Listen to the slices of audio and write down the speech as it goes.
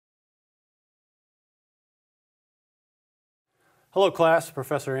Hello class,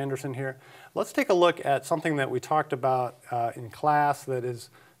 Professor Anderson here. Let's take a look at something that we talked about in class that is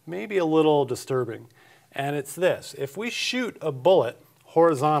maybe a little disturbing. And it's this: if we shoot a bullet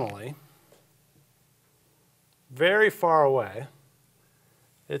horizontally very far away,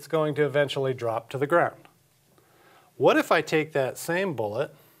 it's going to eventually drop to the ground. What if I take that same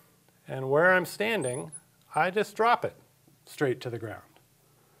bullet and where I'm standing, I just drop it straight to the ground?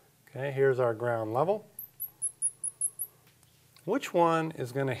 Okay, here's our ground level. Which one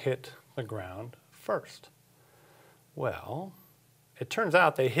is going to hit the ground first? Well, it turns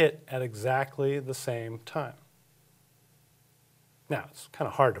out they hit at exactly the same time. Now, it's kind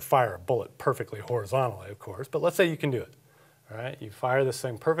of hard to fire a bullet perfectly horizontally, of course, but let's say you can do it. All right, you fire this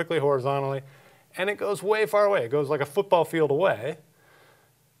thing perfectly horizontally, and it goes way far away. It goes like a football field away.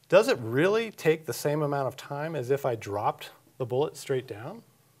 Does it really take the same amount of time as if I dropped the bullet straight down?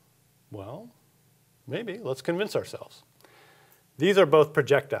 Well, maybe. Let's convince ourselves. These are both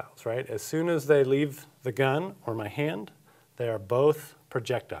projectiles, right? As soon as they leave the gun or my hand, they are both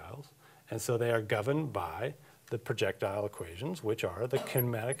projectiles, and so they are governed by the projectile equations, which are the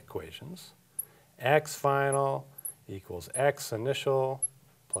kinematic equations. X final equals x initial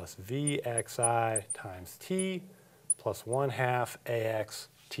plus vxi times t plus 1/2 ax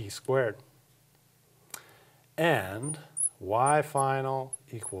t squared. And y final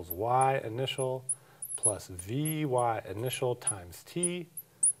equals y initial plus vy initial times t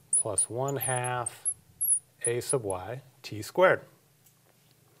plus 1/2 a sub y t squared.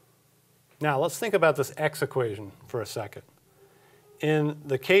 Now let's think about this x equation for a second. In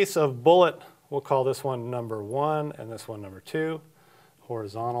the case of bullet, we'll call this one number 1 and this one number 2.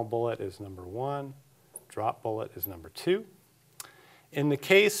 Horizontal bullet is number 1. Drop bullet is number 2. In the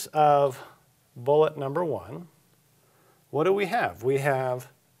case of bullet number 1, what do we have? We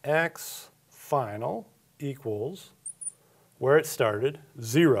have x final equals, where it started,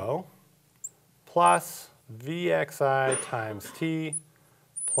 0 plus vxi times t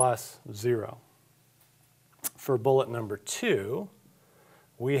plus 0. For bullet number 2,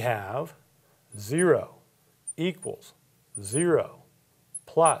 we have 0 equals 0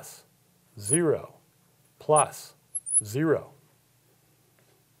 plus 0 plus 0.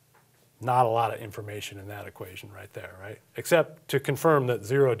 Not a lot of information in that equation right there, right? Except to confirm that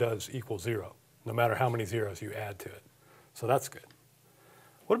 0 does equal 0, no matter how many zeros you add to it. So that's good.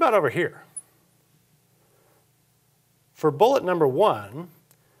 What about over here? For bullet number 1,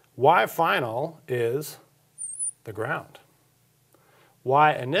 y final is the ground.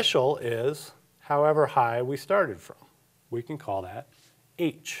 Y initial is however high we started from. We can call that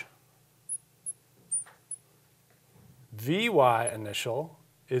h. Vy initial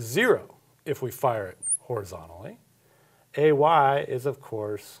is 0 if we fire it horizontally. Ay is, of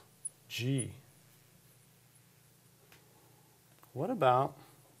course, g. What about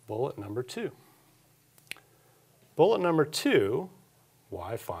bullet number 2? Bullet number 2,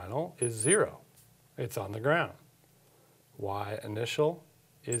 y final is 0. It's on the ground. Y initial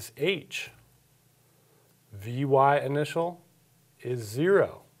is h. Vy initial is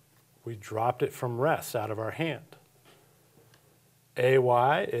 0. We dropped it from rest out of our hand.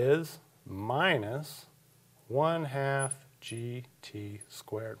 Ay is minus 1/2 gt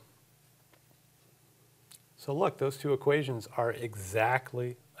squared. So look, those two equations are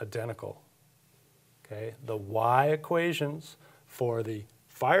exactly identical. Okay? The y equations for the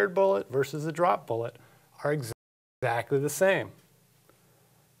fired bullet versus the drop bullet are exactly the same.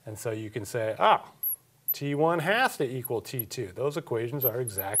 And so you can say, T1 has to equal T2. Those equations are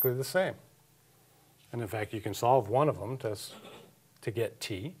exactly the same. And in fact, you can solve one of them to get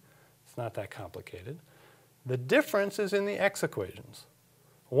T. It's not that complicated. The difference is in the x equations.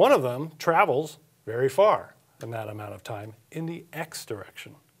 One of them travels very far in that amount of time in the x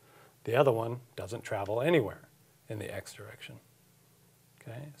direction. The other one doesn't travel anywhere in the x direction.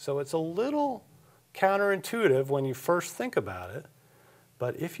 Okay? So it's a little counterintuitive when you first think about it,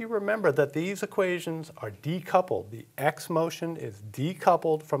 but if you remember that these equations are decoupled, the x motion is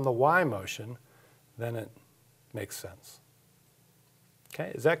decoupled from the y motion, then it makes sense.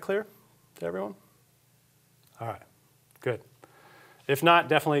 Okay, is that clear to everyone? All right, good. If not,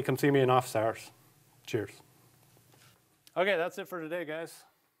 definitely come see me in office hours. Cheers. Okay, that's it for today, guys.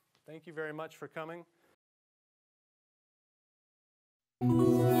 Thank you very much for coming.